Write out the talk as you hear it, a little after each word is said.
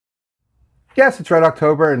Yes, it's Red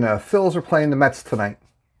October, and the Phils are playing the Mets tonight.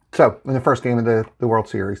 So, in the first game of the World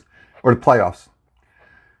Series, or the playoffs.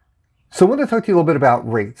 So I want to talk to you a little bit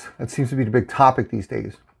about rates. That seems to be the big topic these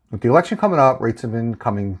days. With the election coming up, rates have been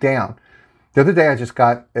coming down. The other day, I just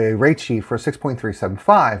got a rate sheet for a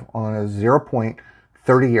 6.375 on a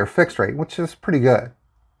 0.30-year fixed rate, which is pretty good.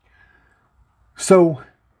 So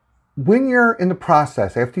when you're in the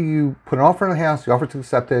process, after you put an offer on the house, the offer is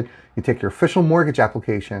accepted, you take your official mortgage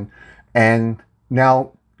application, and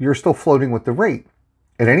now you're still floating with the rate.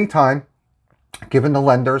 At any time, given the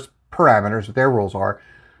lender's parameters, what their rules are,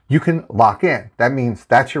 you can lock in. That means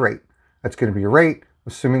that's your rate. That's going to be your rate,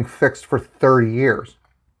 assuming fixed for 30 years.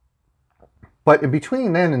 But in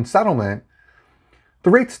between then and settlement, the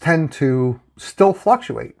rates tend to still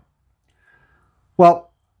fluctuate.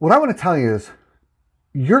 Well, what I want to tell you is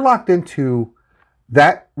you're locked into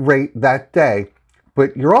that rate that day,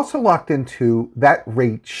 but you're also locked into that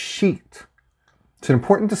rate sheet. It's an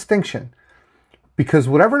important distinction because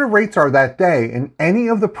whatever the rates are that day in any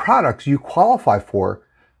of the products you qualify for,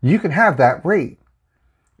 you can have that rate.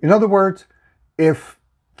 In other words, if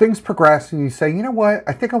things progress and you say, you know what,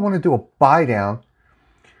 I think I want to do a buy down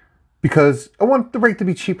because I want the rate to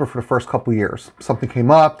be cheaper for the first couple of years. Something came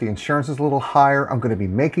up, the insurance is a little higher, I'm going to be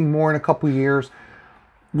making more in a couple of years.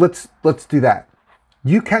 Let's do that.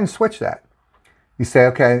 You can switch that. You say,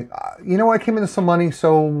 okay, you know, I came into some money,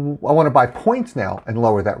 so I want to buy points now and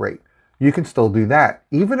lower that rate. You can still do that,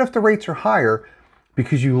 even if the rates are higher,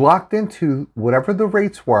 because you locked into whatever the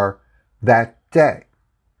rates were that day.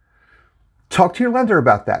 Talk to your lender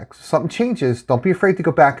about that. If something changes, don't be afraid to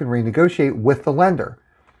go back and renegotiate with the lender.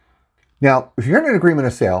 Now, if you're in an agreement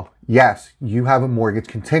of sale, yes, you have a mortgage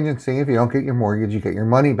contingency. If you don't get your mortgage, you get your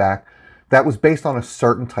money back. That was based on a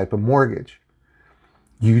certain type of mortgage.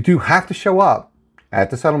 You do have to show up at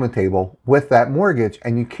the settlement table with that mortgage,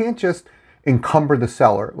 and you can't just encumber the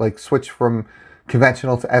seller, like switch from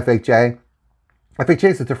conventional to FHA. FHA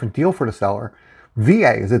is a different deal for the seller.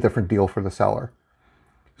 VA is a different deal for the seller.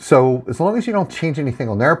 So as long as you don't change anything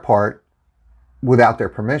on their part without their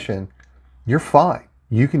permission, you're fine.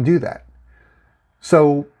 You can do that.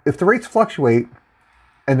 So if the rates fluctuate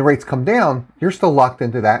and the rates come down, you're still locked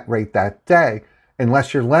into that rate that day,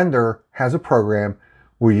 unless your lender has a program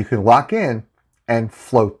where you can lock in and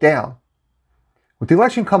float down. With the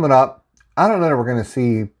election coming up, I don't know that we're going to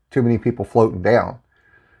see too many people floating down,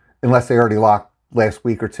 unless they already locked last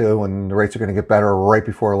week or two and the rates are going to get better right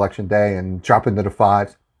before election day and drop into the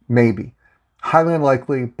fives. Maybe. Highly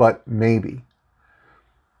unlikely, but maybe.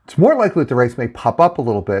 It's more likely that the rates may pop up a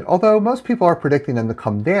little bit, although most people are predicting them to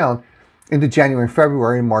come down into January and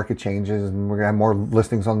February, and market changes, and we're going to have more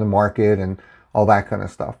listings on the market and all that kind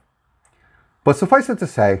of stuff. But suffice it to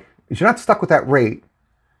say, is you're not stuck with that rate,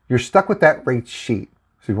 you're stuck with that rate sheet.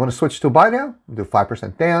 So if you want to switch to a buy down, do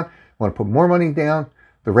 5% down. You want to put more money down,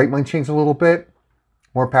 the rate might change a little bit,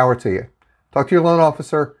 more power to you. Talk to your loan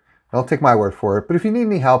officer. Don't take my word for it. But if you need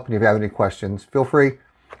any help and if you have any questions, feel free,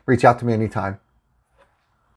 reach out to me anytime.